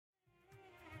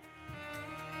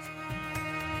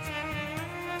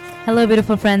Hello,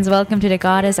 beautiful friends. Welcome to the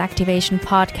Goddess Activation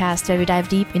Podcast, where we dive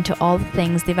deep into all the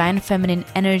things divine feminine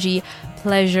energy,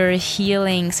 pleasure,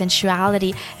 healing,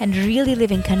 sensuality, and really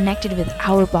living connected with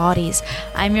our bodies.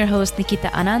 I'm your host, Nikita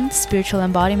Anand, spiritual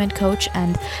embodiment coach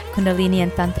and Kundalini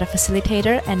and Tantra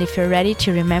facilitator. And if you're ready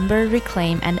to remember,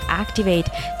 reclaim, and activate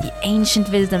the ancient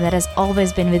wisdom that has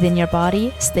always been within your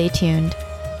body, stay tuned.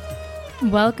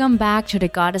 Welcome back to the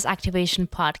Goddess Activation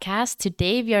Podcast.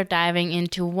 Today we are diving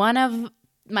into one of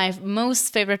my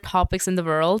most favorite topics in the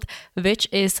world, which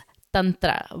is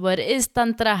Tantra. What is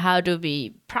Tantra? How do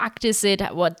we practice it?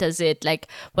 What does it like?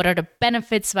 What are the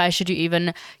benefits? Why should you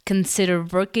even consider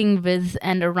working with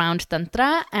and around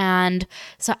Tantra? And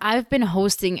so I've been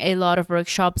hosting a lot of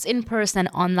workshops in person and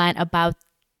online about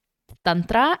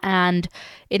Tantra, and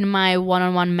in my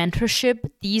one-on-one mentorship,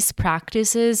 these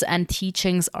practices and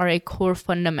teachings are a core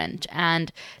fundament. And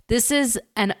this is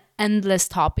an endless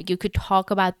topic. You could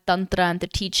talk about Tantra and the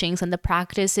teachings and the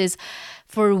practices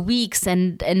for weeks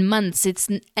and months. It's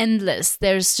endless.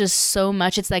 There's just so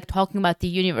much. It's like talking about the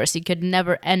universe. You could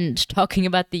never end talking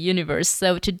about the universe.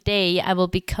 So today I will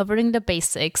be covering the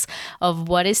basics of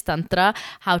what is Tantra,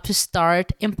 how to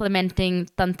start implementing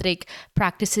tantric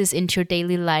practices into your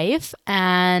daily life.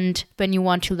 And when you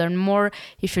want to learn more,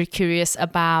 if you're curious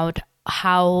about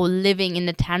how living in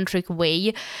a tantric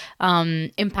way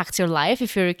impacts your life,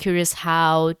 if you're curious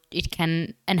how it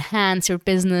can enhance your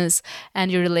business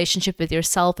and your relationship with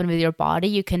yourself and with your body,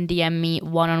 you can DM me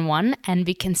one-on-one and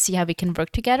we can see how we can work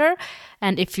together.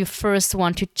 And if you first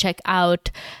want to check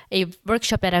out a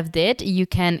workshop that I've did, you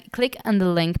can click on the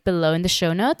link below in the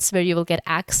show notes, where you will get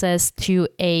access to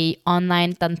a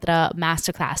online Tantra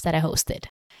masterclass that I hosted.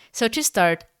 So to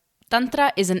start,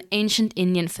 Tantra is an ancient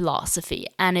Indian philosophy,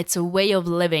 and it's a way of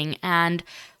living. And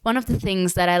one of the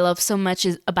things that I love so much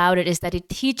about it is that it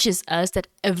teaches us that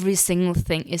every single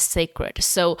thing is sacred.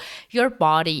 So your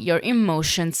body, your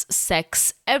emotions,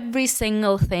 sex, every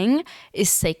single thing is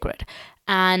sacred.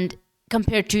 And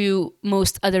compared to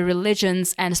most other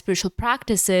religions and spiritual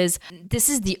practices, this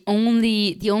is the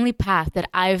only path that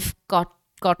I've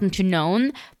gotten to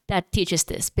know that teaches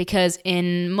this, because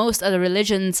in most other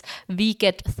religions we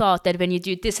get thought that when you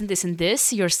do this and this and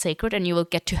this, you're sacred and you will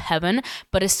get to heaven,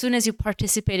 but as soon as you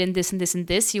participate in this and this and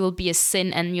this, you will be a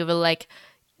sin and you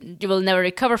will never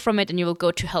recover from it and you will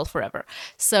go to hell forever.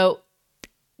 So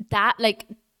that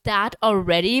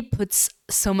already puts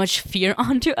so much fear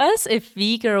onto us if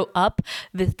we grow up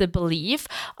with the belief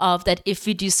of that if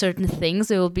we do certain things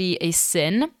it will be a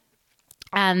sin.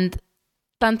 And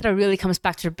Tantra really comes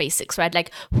back to the basics, right?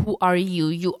 Like, who are you?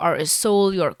 You are a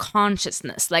soul, you're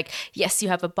consciousness. Like, yes, you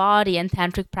have a body, and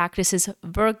tantric practices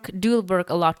do work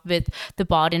a lot with the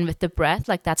body and with the breath.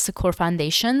 Like, that's the core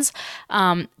foundations.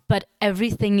 But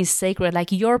everything is sacred.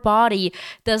 Like, your body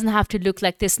doesn't have to look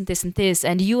like this and this and this.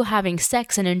 And you having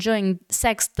sex and enjoying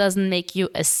sex doesn't make you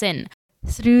a sin.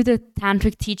 Through the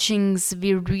tantric teachings,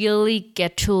 we really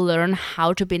get to learn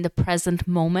how to be in the present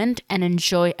moment and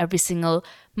enjoy every single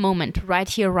moment right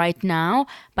here, right now,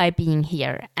 by being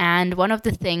here. And one of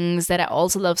the things that I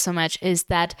also love so much is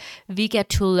that we get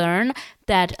to learn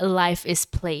that life is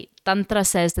play. Tantra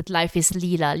says that life is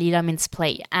lila. Lila means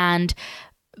play. And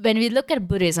when we look at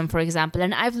Buddhism, for example,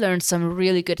 and I've learned some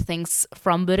really good things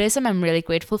from Buddhism, I'm really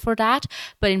grateful for that.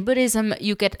 But in Buddhism,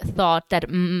 you get thought that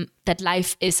that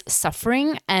life is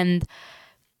suffering. And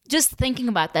just thinking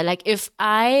about that, like, if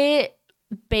I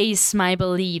base my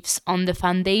beliefs on the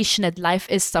foundation that life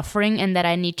is suffering and that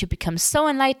I need to become so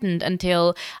enlightened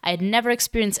until I never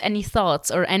experience any thoughts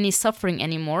or any suffering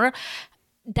anymore,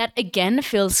 that again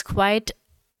feels quite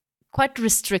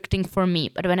restricting for me.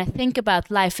 But when I think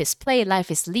about life is play, life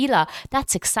is lila,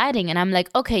 that's exciting. And I'm like,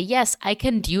 okay, yes, I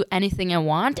can do anything I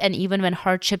want. And even when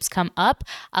hardships come up,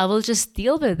 I will just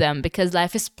deal with them, because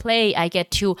life is play. I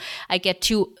get to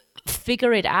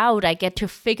figure it out. I get to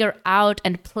figure out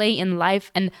and play in life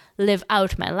and live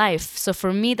out my life. So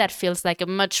for me, that feels like a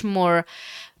much more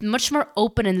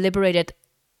open and liberated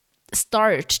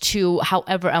start to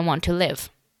however I want to live.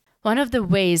 One of the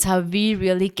ways how we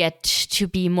really get to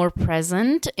be more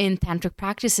present in tantric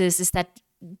practices is that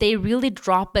they really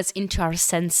drop us into our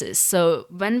senses. So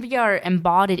when we are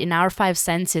embodied in our five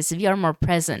senses, we are more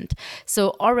present.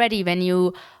 So already when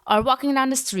you are walking down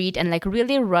the street and like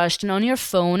really rushed and on your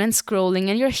phone and scrolling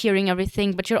and you're hearing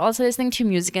everything, but you're also listening to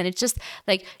music, and it's just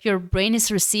like your brain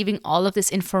is receiving all of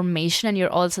this information, and you're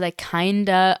also like kind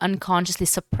of unconsciously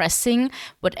suppressing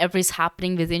whatever is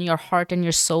happening within your heart and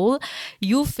your soul,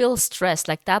 you feel stressed.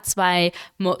 Like that's why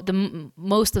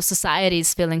most of society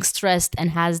is feeling stressed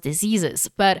and has diseases.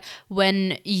 But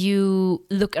when you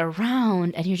look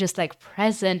around and you're just like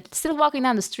present, still walking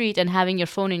down the street and having your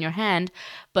phone in your hand,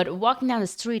 but walking down the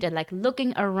street and like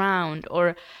looking around,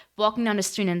 or walking down the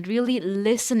street and really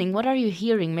listening, what are you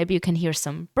hearing? Maybe you can hear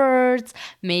some birds,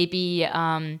 maybe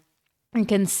you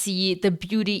can see the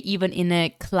beauty even in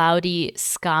a cloudy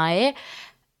sky.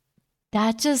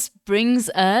 That just brings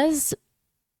us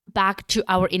back to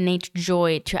our innate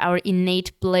joy, to our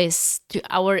innate bliss, to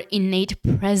our innate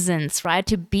presence, right?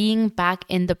 To being back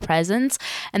in the presence.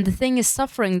 And the thing is,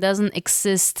 suffering doesn't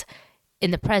exist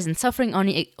in the present. Suffering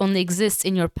only exists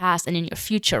in your past and in your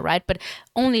future, right? But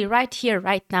only right here,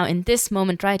 right now, in this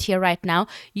moment, right here, right now,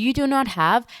 you do not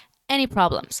have any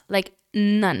problems. Like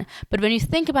none. But when you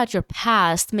think about your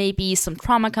past, maybe some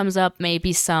trauma comes up,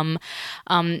 maybe some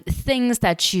things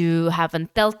that you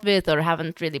haven't dealt with or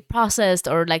haven't really processed,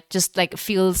 or like just like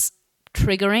feels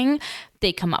triggering,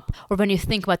 they come up. Or when you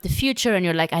think about the future and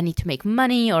you're like, I need to make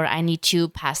money, or I need to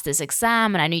pass this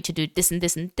exam, and I need to do this and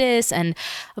this and this, and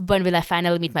when will I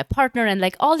finally meet my partner, and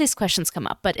like all these questions come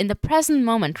up. But in the present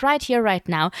moment, right here, right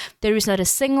now, there is not a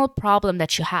single problem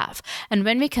that you have. And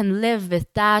when we can live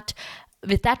with that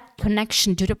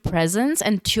connection to the presence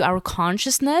and to our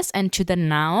consciousness and to the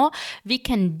now, we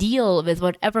can deal with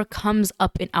whatever comes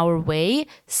up in our way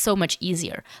so much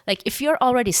easier. Like if you're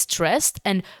already stressed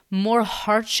and more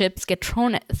hardships get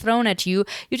thrown at you,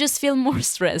 you just feel more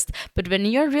stressed. But when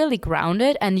you're really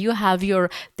grounded and you have your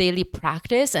daily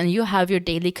practice and you have your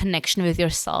daily connection with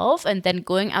yourself, and then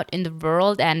going out in the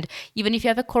world, and even if you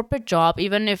have a corporate job,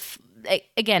 even if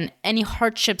again, any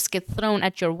hardships get thrown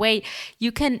at your way,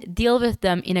 you can deal with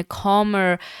them in a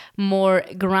calmer, more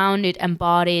grounded,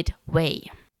 embodied way.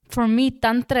 For me,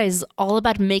 Tantra is all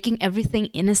about making everything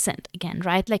innocent again,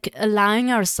 right? Like allowing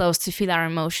ourselves to feel our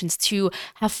emotions, to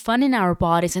have fun in our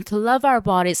bodies, and to love our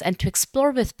bodies, and to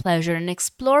explore with pleasure and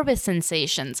explore with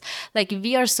sensations. Like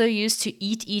we are so used to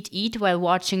eat while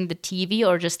watching the TV,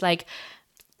 or just like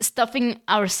stuffing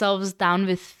ourselves down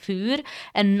with food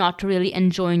and not really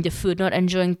enjoying the food, not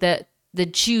enjoying the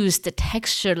juice, the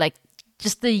texture, like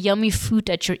just the yummy food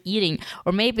that you're eating.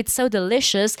 Or maybe it's so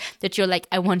delicious that you're like,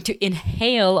 I want to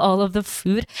inhale all of the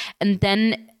food, and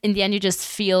then in the end you just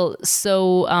feel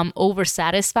so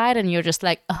oversatisfied, and you're just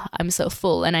like, oh, I'm so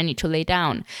full and I need to lay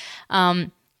down.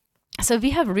 So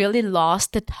we have really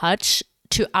lost the touch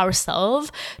to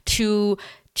ourselves, to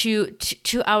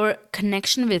our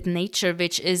connection with nature,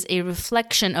 which is a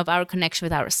reflection of our connection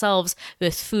with ourselves,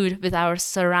 with food, with our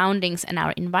surroundings and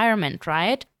our environment,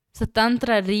 right? So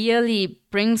Tantra really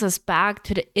brings us back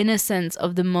to the innocence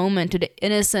of the moment, to the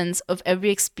innocence of every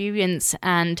experience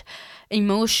and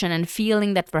emotion and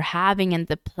feeling that we're having, and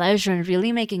the pleasure, and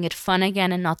really making it fun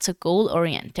again and not so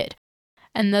goal-oriented.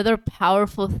 Another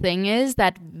powerful thing is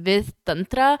that with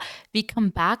Tantra, we come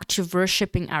back to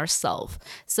worshipping ourselves.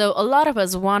 So a lot of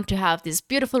us want to have this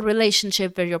beautiful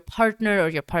relationship where your partner or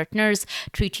your partners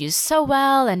treat you so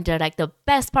well and they're like the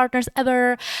best partners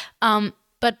ever.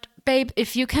 But babe,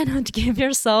 if you cannot give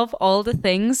yourself all the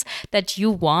things that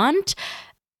you want,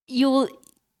 you'll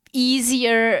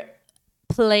easier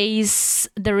place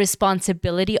the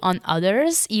responsibility on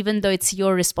others, even though it's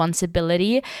your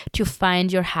responsibility to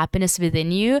find your happiness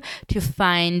within you, to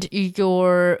find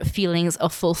your feelings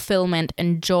of fulfillment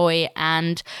and joy,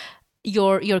 and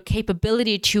your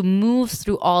capability to move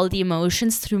through all the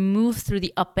emotions, to move through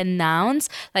the up and downs.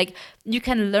 Like you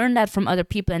can learn that from other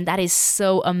people, and that is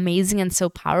so amazing and so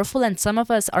powerful. And some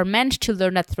of us are meant to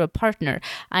learn that through a partner.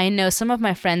 I know some of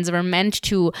my friends were meant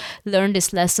to learn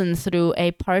this lesson through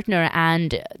a partner,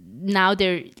 and now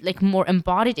they're like more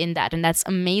embodied in that, and that's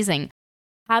amazing.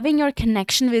 Having your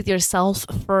connection with yourself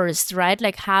first, right?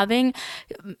 Like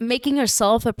making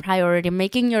yourself a priority,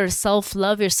 making yourself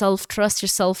love, your self-trust, your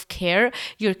self-care,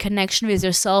 your connection with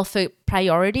yourself a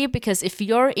priority. Because if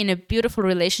you're in a beautiful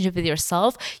relationship with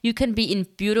yourself, you can be in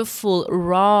beautiful,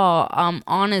 raw,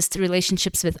 honest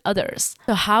relationships with others.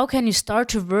 So how can you start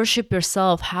to worship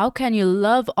yourself? How can you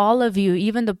love all of you,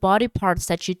 even the body parts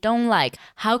that you don't like?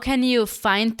 How can you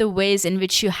find the ways in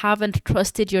which you haven't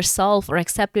trusted yourself or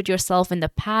accepted yourself in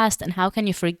the past, and how can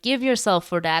you forgive yourself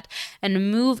for that and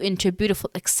move into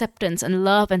beautiful acceptance and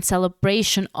love and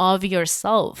celebration of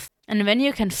yourself? And when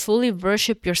you can fully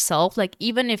worship yourself, like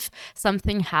even if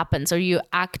something happens or you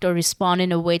act or respond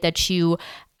in a way that you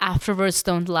afterwards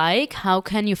don't like? How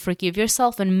can you forgive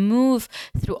yourself and move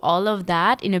through all of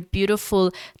that in a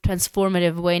beautiful,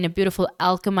 transformative way, in a beautiful,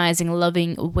 alchemizing,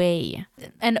 loving way?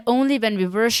 And only when we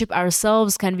worship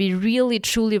ourselves can we really,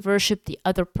 truly worship the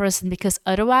other person, because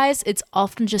otherwise it's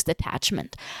often just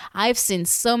attachment. I've seen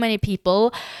so many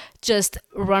people just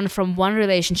run from one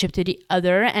relationship to the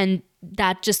other, and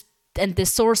the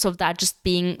source of that just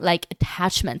being like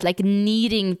attachment, like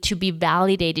needing to be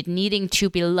validated, needing to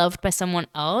be loved by someone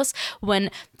else, when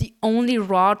the only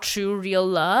raw, true, real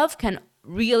love can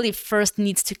really first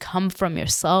needs to come from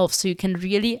yourself, so you can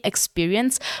really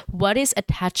experience what is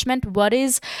attachment, what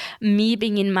is me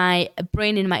being in my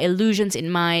brain, in my illusions,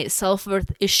 in my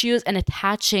self-worth issues, and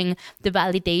attaching the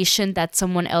validation that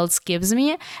someone else gives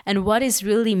me, and what is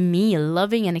really me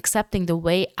loving and accepting the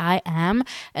way I am,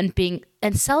 and being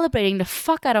and celebrating the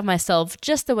fuck out of myself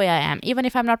just the way I am. Even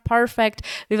if I'm not perfect,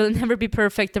 we will never be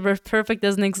perfect. The word perfect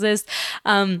doesn't exist.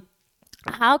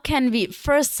 How can we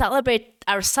first celebrate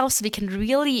ourselves so we can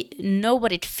really know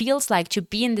what it feels like to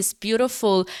be in this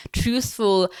beautiful,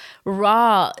 truthful,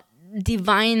 raw,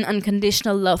 divine,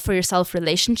 unconditional love for yourself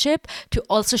relationship, to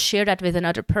also share that with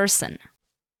another person?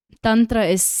 Tantra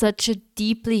is such a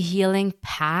deeply healing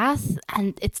path,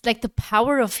 and it's like the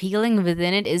power of healing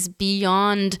within it is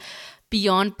beyond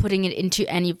putting it into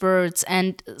any words.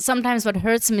 And sometimes what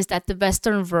hurts me is that the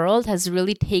Western world has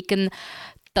really taken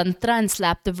Tantra and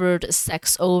slap the word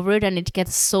sex over it, and it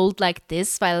gets sold like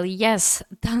this. While yes,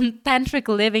 tantric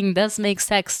living does make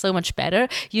sex so much better.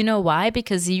 You know why?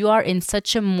 Because you are in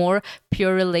such a more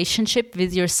pure relationship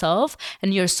with yourself,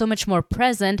 and you're so much more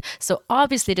present. So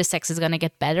obviously the sex is going to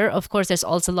get better. Of course, there's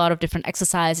also a lot of different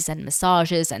exercises and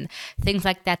massages and things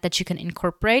like that you can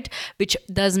incorporate, which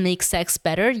does make sex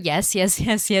better. Yes.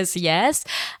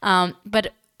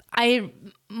 But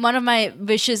one of my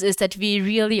wishes is that we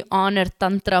really honor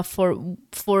Tantra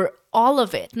for all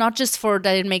of it, not just for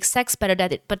that it makes sex better,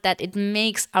 but that it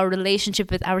makes our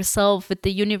relationship with ourselves, with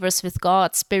the universe, with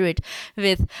God, spirit,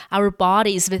 with our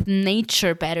bodies, with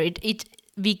nature better.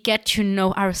 We get to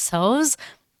know ourselves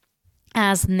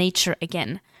as nature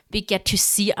again. We get to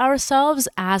see ourselves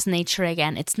as nature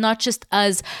again. It's not just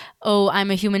us, oh, I'm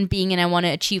a human being and I want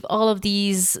to achieve all of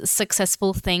these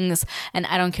successful things and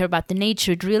I don't care about the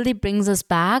nature. It really brings us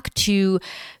back to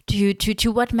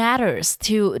what matters,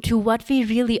 to what we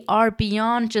really are,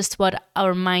 beyond just what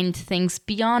our mind thinks,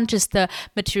 beyond just the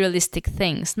materialistic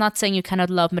things. Not saying you cannot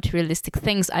love materialistic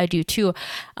things, I do too,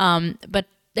 but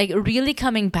like really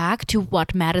coming back to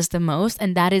what matters the most,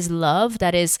 and that is love,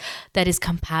 that is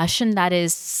compassion, that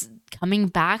is coming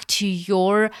back to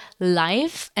your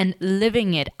life and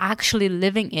living it, actually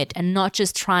living it, and not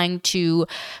just trying to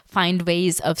find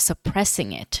ways of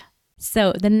suppressing it.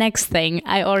 So the next thing,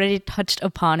 I already touched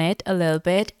upon it a little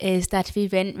bit, is that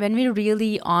when we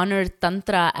really honor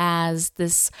Tantra as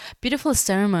this beautiful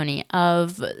ceremony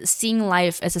of seeing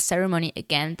life as a ceremony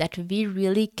again, that we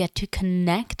really get to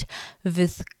connect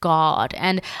with God.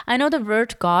 And I know the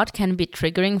word God can be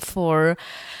triggering for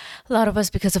a lot of us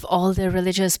because of all the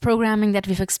religious programming that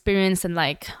we've experienced and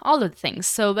like all of the things.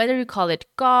 So whether you call it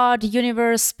God,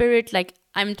 universe, spirit, like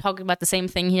I'm talking about the same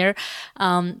thing here,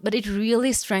 but it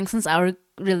really strengthens our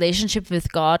relationship with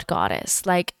God, Goddess.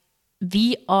 Like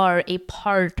we are a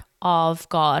part of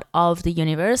God, of the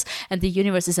universe, and the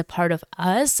universe is a part of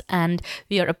us, and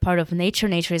we are a part of nature.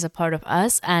 Nature is a part of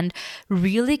us, and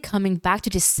really coming back to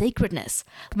this sacredness.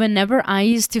 Whenever I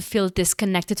used to feel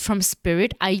disconnected from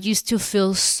spirit, I used to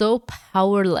feel so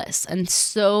powerless and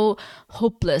so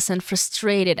hopeless and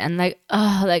frustrated and like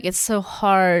it's so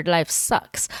hard, life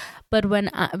sucks. But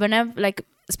whenever like,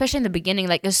 especially in the beginning,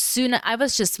 like as soon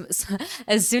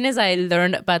as I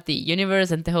learned about the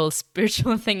universe and the whole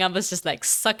spiritual thing, I was just like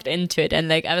sucked into it, and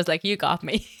like I was like, you got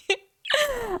me.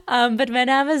 But when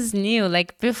I was new,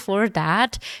 like before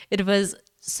that, it was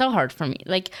so hard for me.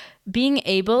 Like being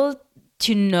able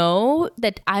to know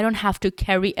that I don't have to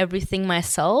carry everything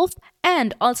myself.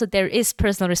 And also there is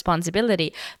personal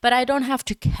responsibility, but I don't have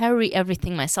to carry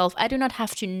everything myself. I do not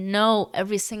have to know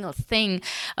every single thing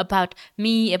about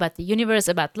me, about the universe,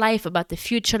 about life, about the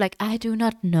future. Like I do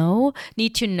not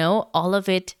need to know all of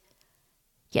it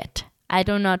yet. I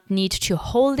do not need to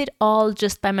hold it all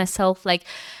just by myself. Like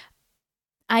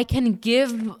I can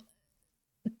give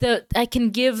the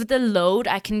load,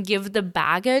 I can give the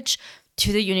baggage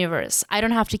to the universe. I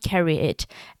don't have to carry it.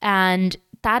 And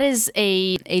that is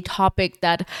a topic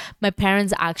that my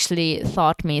parents actually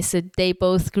taught me. So they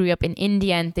both grew up in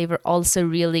India, and they were also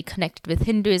really connected with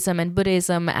Hinduism and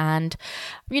Buddhism. And,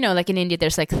 like in India,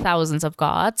 there's like thousands of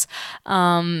gods.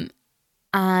 And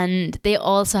they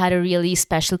also had a really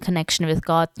special connection with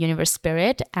God, universe,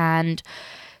 spirit. And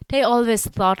they always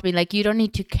taught me like, you don't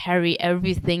need to carry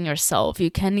everything yourself.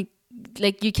 You can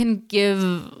give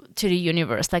to the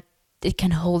universe, like it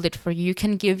can hold it for you. You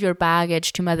can give your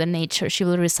baggage to Mother Nature. She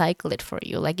will recycle it for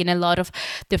you. Like in a lot of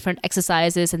different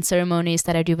exercises and ceremonies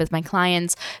that I do with my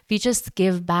clients, we just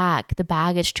give back the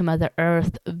baggage to Mother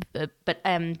Earth, but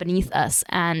beneath us,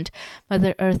 and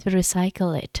Mother Earth will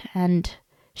recycle it. And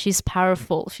she's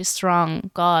powerful, she's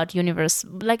strong, God, universe,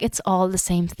 like it's all the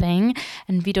same thing.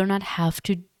 And we do not have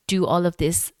to do all of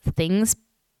these things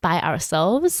by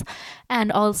ourselves.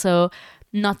 And also,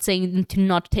 not saying to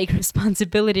not take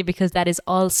responsibility, because that is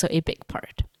also a big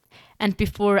part. And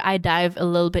before I dive a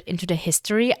little bit into the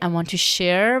history, I want to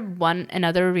share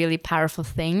another really powerful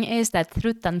thing is that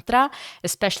through Tantra,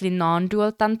 especially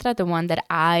non-dual Tantra, the one that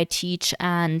I teach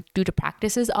and do the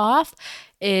practices of,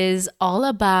 is all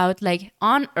about like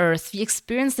on earth, we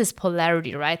experience this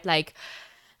polarity, right? Like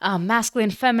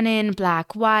masculine, feminine,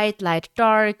 black, white, light,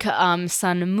 dark,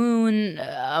 sun, moon,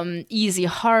 easy,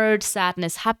 hard,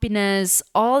 sadness, happiness,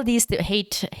 all these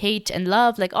hate and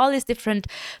love, like all these different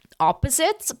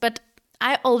opposites. But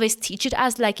I always teach it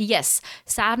as like, yes,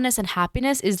 sadness and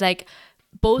happiness is like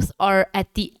both are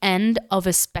at the end of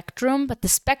a spectrum, but the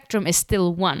spectrum is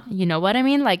still one. You know what I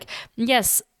mean? Like,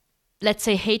 yes, let's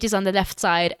say hate is on the left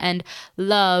side and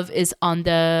love is on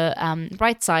the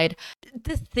right side.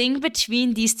 The thing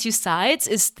between these two sides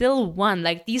is still one.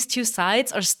 Like these two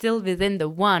sides are still within the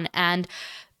one. And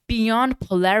beyond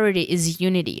polarity is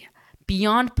unity.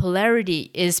 Beyond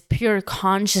polarity is pure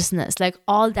consciousness, like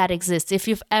all that exists. If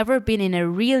you've ever been in a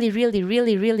really, really,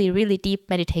 really, really, really deep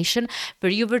meditation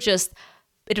where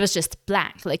it was just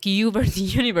blank, like you were the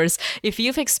universe. If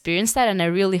you've experienced that, and I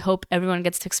really hope everyone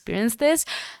gets to experience this,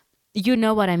 you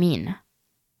know what I mean.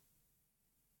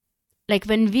 Like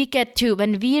when we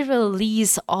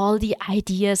release all the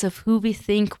ideas of who we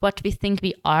think, what we think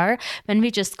we are, when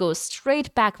we just go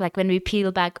straight back, like when we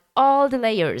peel back all the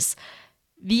layers,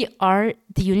 we are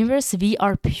the universe, we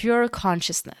are pure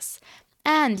consciousness.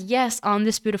 And yes, on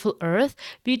this beautiful earth,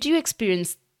 we do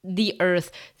experience the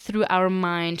earth through our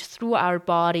mind, through our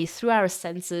body, through our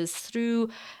senses,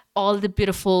 through all the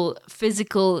beautiful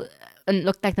physical, and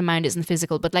look, like the mind isn't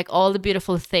physical, but like all the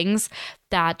beautiful things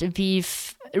that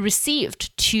we've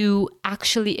received to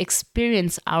actually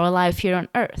experience our life here on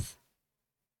earth.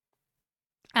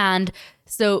 And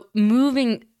so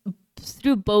moving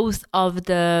through both of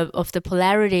the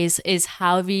polarities is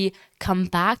how we come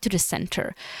back to the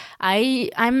center.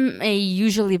 I'm a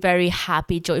usually very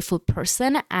happy, joyful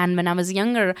person, and when I was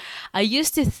younger, I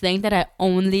used to think that I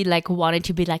only like wanted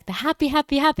to be like the happy,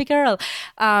 happy, happy girl.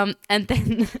 And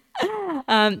then,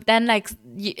 then like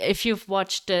if you've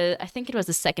watched, I think it was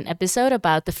the second episode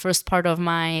about the first part of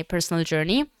my personal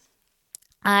journey,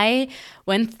 I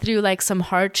went through like some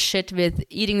hard shit with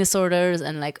eating disorders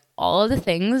and like all the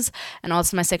things, and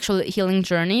also my sexual healing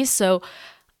journey. So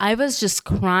I was just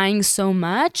crying so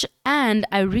much, and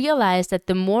I realized that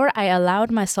the more I allowed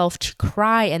myself to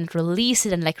cry and release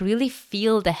it and like really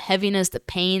feel the heaviness, the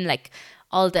pain, like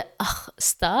all the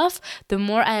stuff, the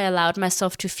more I allowed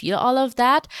myself to feel all of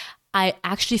that, I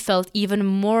actually felt even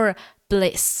more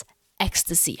bliss,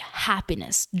 ecstasy,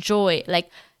 happiness, joy,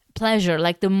 like pleasure.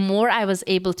 Like the more I was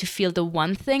able to feel the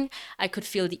one thing, I could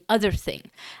feel the other thing.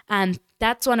 And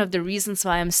that's one of the reasons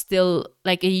why I'm still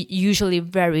like a usually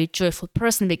very joyful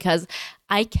person, because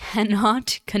I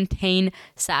cannot contain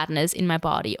sadness in my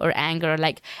body or anger,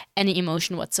 like any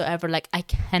emotion whatsoever. Like I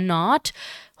cannot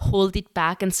hold it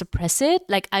back and suppress it.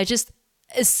 Like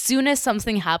as soon as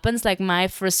something happens, like my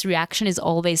first reaction is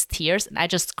always tears, and I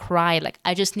just cry. Like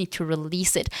I just need to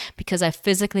release it because I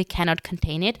physically cannot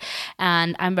contain it.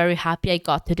 And I'm very happy I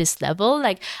got to this level.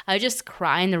 Like I just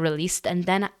cry and release it. And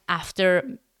then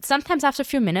sometimes after a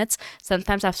few minutes,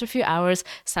 sometimes after a few hours,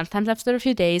 sometimes after a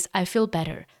few days, I feel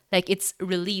better. Like it's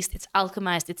released, it's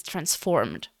alchemized, it's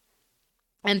transformed.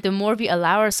 And the more we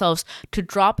allow ourselves to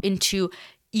drop into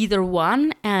either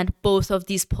one and both of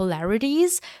these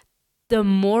polarities, the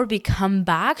more we come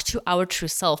back to our true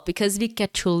self, because we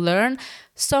get to learn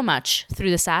so much through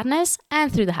the sadness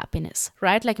and through the happiness,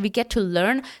 right? Like we get to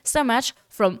learn so much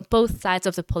from both sides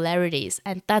of the polarities.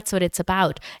 And that's what it's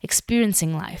about,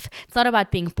 experiencing life. It's not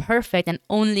about being perfect and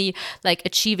only like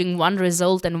achieving one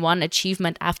result and one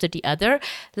achievement after the other.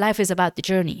 Life is about the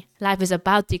journey. Life is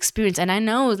about the experience. And I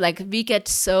know like we get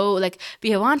so like,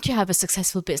 we want to have a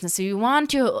successful business. We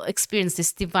want to experience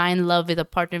this divine love with a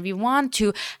partner. We want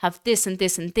to have this and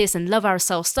this and this and love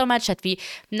ourselves so much that we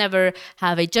never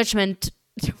have a judgment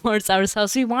towards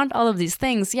ourselves. We want all of these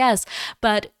things, yes,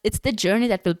 but it's the journey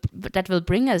that will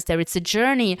bring us there. It's a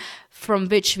journey from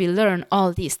which we learn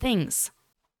all these things.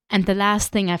 And the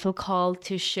last thing I feel called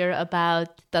to share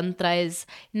about Tantra is,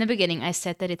 in the beginning, I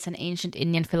said that it's an ancient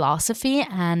Indian philosophy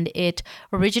and it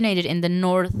originated in the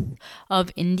north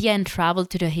of India and traveled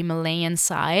to the Himalayan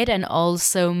side and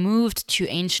also moved to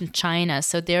ancient China.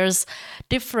 So there's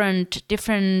different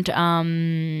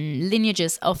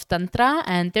lineages of Tantra,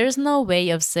 and there's no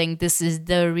way of saying this is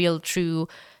the real true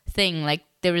thing. Like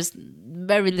there is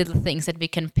very little things that we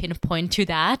can pinpoint to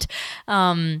that.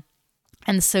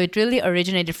 And so it really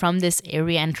originated from this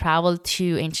area and traveled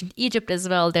to ancient Egypt as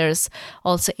well. There's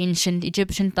also ancient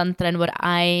Egyptian Tantra. And what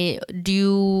I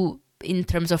do in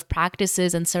terms of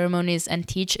practices and ceremonies and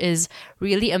teach is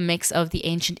really a mix of the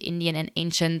ancient Indian and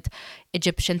ancient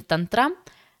Egyptian Tantra.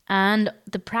 And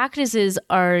the practices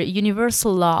are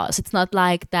universal laws. It's not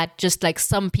like that just like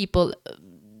some people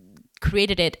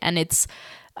created it and it's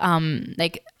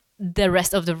like the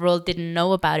rest of the world didn't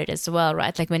know about it as well,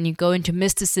 right? Like when you go into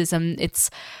mysticism, it's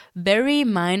very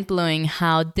mind-blowing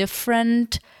how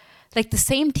different, like the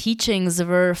same teachings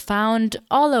were found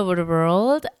all over the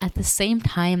world at the same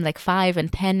time, like 5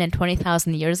 and 10 and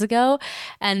 20,000 years ago.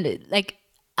 And like,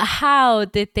 how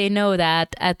did they know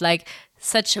that at like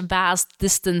such vast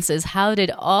distances? How did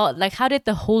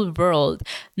the whole world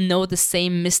know the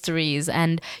same mysteries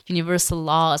and universal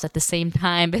laws at the same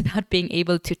time without being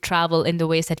able to travel in the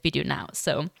ways that we do now?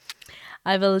 So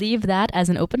I will leave that as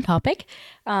an open topic.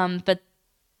 But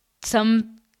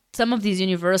some of these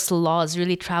universal laws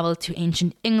really travel to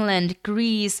ancient England,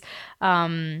 Greece,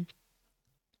 and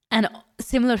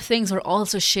similar things were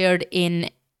also shared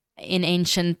in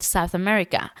ancient South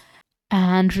America.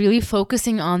 And really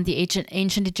focusing on the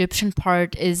ancient Egyptian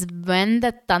part is when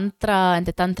the Tantra and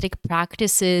the Tantric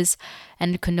practices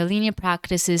and Kundalini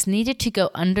practices needed to go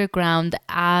underground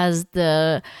as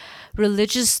the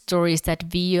religious stories that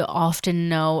we often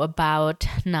know about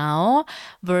now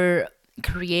were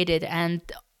created. And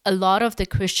a lot of the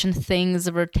Christian things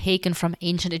were taken from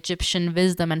ancient Egyptian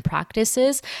wisdom and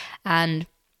practices and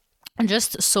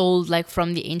just sold like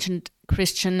from the ancient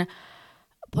Christian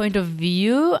point of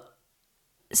view.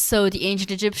 So the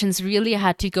ancient Egyptians really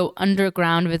had to go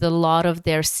underground with a lot of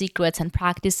their secrets and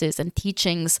practices and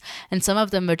teachings, and some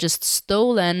of them were just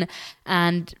stolen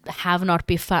and have not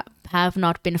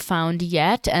been found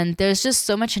yet. And there's just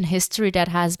so much in history that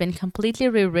has been completely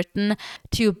rewritten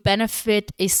to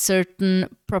benefit a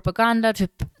certain propaganda,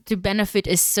 to benefit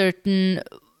a certain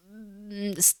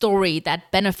story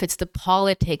that benefits the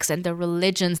politics and the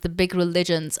religions, the big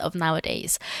religions of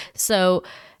nowadays. So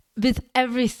with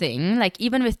everything, like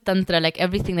even with Tantra, like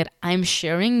everything that I'm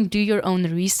sharing, do your own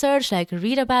research, like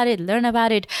read about it, learn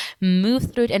about it,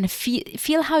 move through it, and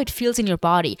feel how it feels in your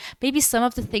body. Maybe some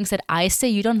of the things that I say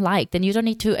you don't like, then you don't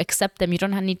need to accept them. You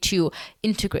don't need to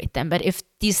integrate them. But if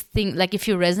these things, like if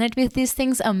you resonate with these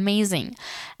things, amazing.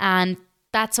 And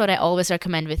that's what I always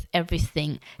recommend with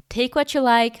everything. Take what you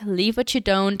like, leave what you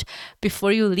don't.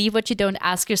 Before you leave what you don't,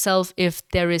 ask yourself if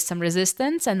there is some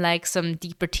resistance and like some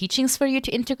deeper teachings for you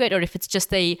to integrate, or if it's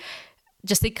just a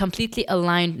completely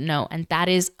aligned no. And that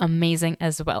is amazing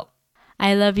as well.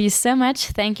 I love you so much.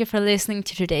 Thank you for listening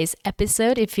to today's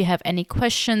episode. If you have any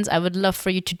questions, I would love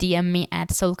for you to DM me at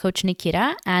Soul Coach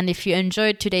Nikita. And if you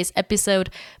enjoyed today's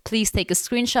episode, please take a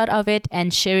screenshot of it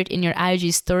and share it in your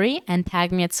IG story and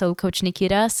tag me at Soul Coach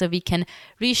Nikita so we can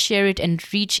reshare it and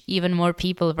reach even more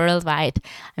people worldwide.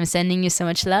 I'm sending you so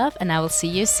much love and I will see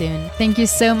you soon. Thank you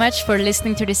so much for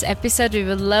listening to this episode. We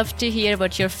would love to hear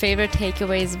what your favorite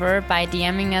takeaways were by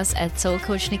DMing us at Soul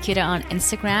Coach Nikita on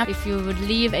Instagram. If you would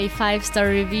leave a 5-star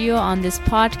review on this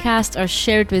podcast or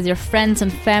share it with your friends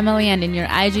and family and in your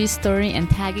IG story and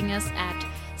tagging us at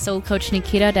Soul Coach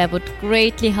Nikita, that would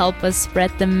greatly help us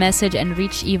spread the message and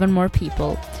reach even more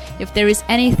people. If there is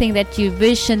anything that you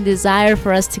wish and desire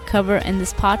for us to cover in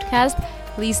this podcast,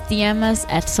 please DM us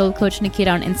at Soul Coach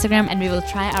Nikita on Instagram and we will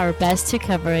try our best to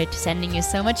cover it. Sending you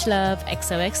so much love.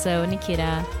 XOXO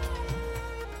Nikita.